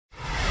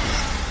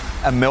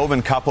A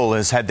Melbourne couple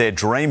has had their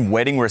dream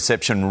wedding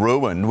reception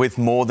ruined, with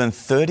more than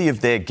 30 of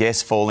their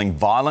guests falling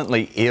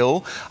violently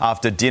ill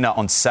after dinner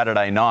on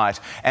Saturday night.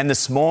 And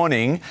this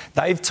morning,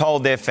 they've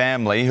told their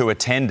family who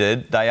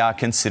attended they are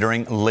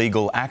considering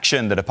legal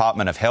action. The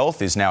Department of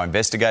Health is now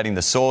investigating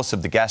the source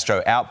of the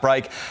gastro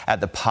outbreak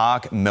at the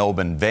Park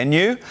Melbourne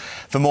venue.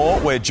 For more,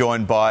 we're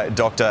joined by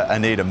Dr.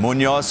 Anita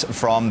Munoz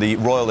from the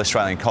Royal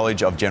Australian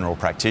College of General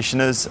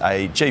Practitioners,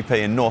 a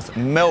GP in North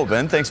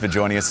Melbourne. Thanks for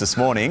joining us this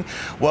morning.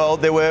 Well,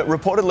 there were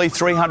reportedly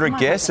 300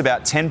 guests.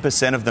 About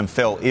 10% of them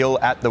fell ill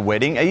at the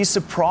wedding. Are you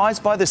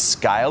surprised by the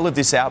scale of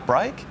this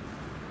outbreak?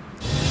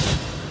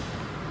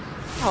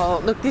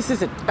 Oh, look, this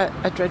is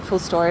a dreadful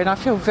story, and I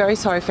feel very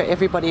sorry for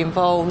everybody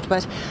involved.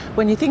 But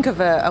when you think of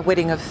a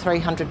wedding of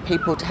 300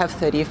 people, to have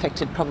 30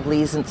 affected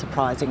probably isn't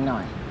surprising,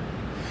 no.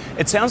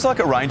 It sounds like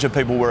a range of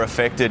people were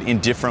affected in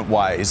different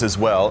ways as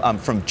well,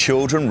 from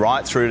children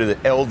right through to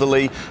the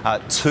elderly.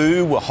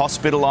 2 were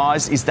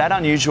hospitalised. Is that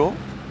unusual?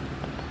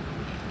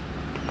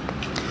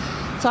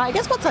 So I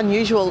guess what's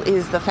unusual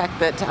is the fact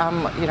that,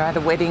 at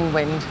a wedding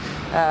when,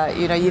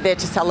 you're there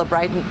to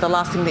celebrate, and the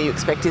last thing that you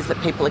expect is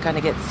that people are going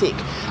to get sick.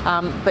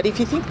 But if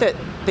you think that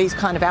these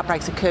kind of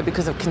outbreaks occur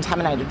because of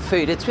contaminated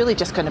food, it's really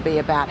just going to be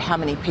about how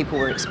many people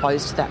were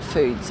exposed to that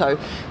food. So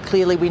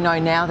clearly we know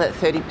now that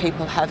 30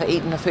 people have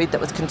eaten a food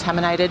that was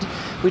contaminated.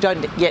 We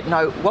don't yet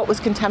know what was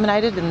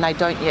contaminated, and they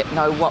don't yet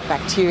know what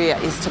bacteria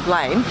is to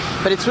blame.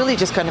 But it's really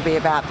just going to be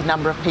about the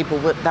number of people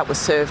that was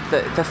served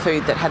the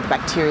food that had the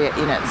bacteria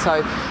in it.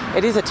 So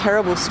it is a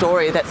terrible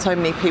story that so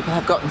many people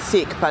have gotten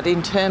sick, but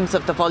in terms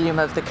of the volume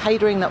of the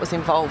catering that was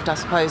involved, I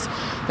suppose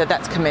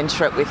that's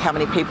commensurate with how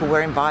many people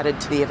were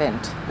invited to the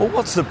event. Well,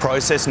 what's the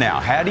process now?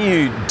 How do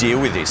you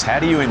deal with this? How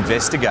do you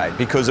investigate?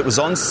 Because it was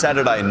on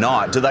Saturday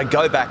night. Do they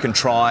go back and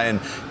try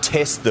and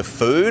test the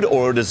food,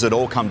 or does it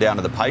all come down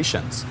to the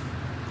patients?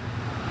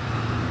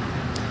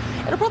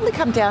 It'll probably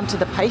come down to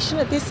the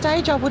patient at this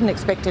stage. I wouldn't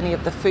expect any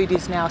of the food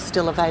is now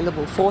still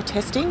available for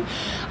testing.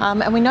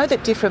 And we know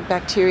that different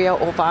bacteria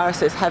or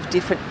viruses have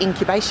different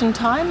incubation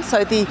times.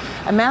 So the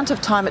amount of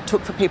time it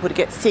took for people to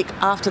get sick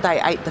after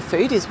they ate the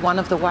food is one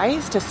of the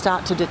ways to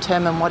start to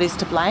determine what is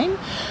to blame.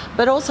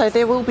 But also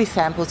there will be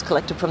samples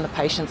collected from the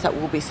patients that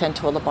will be sent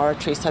to a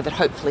laboratory so that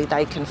hopefully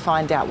they can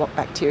find out what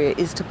bacteria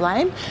is to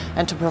blame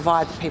and to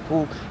provide the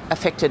people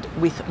affected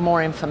with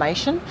more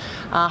information.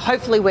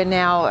 Hopefully we're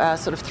now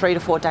sort of 3 to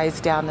 4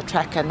 days down the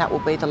track, and that will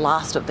be the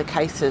last of the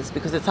cases,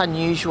 because it's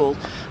unusual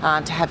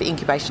to have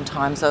incubation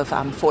times of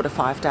 4 to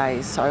 5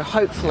 days. So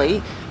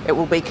hopefully it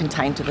will be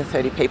contained to the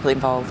 30 people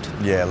involved.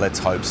 Yeah, let's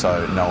hope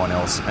so. No one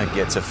else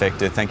gets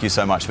affected. Thank you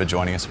so much for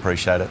joining us.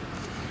 Appreciate it.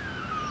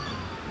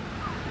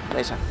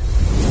 Pleasure.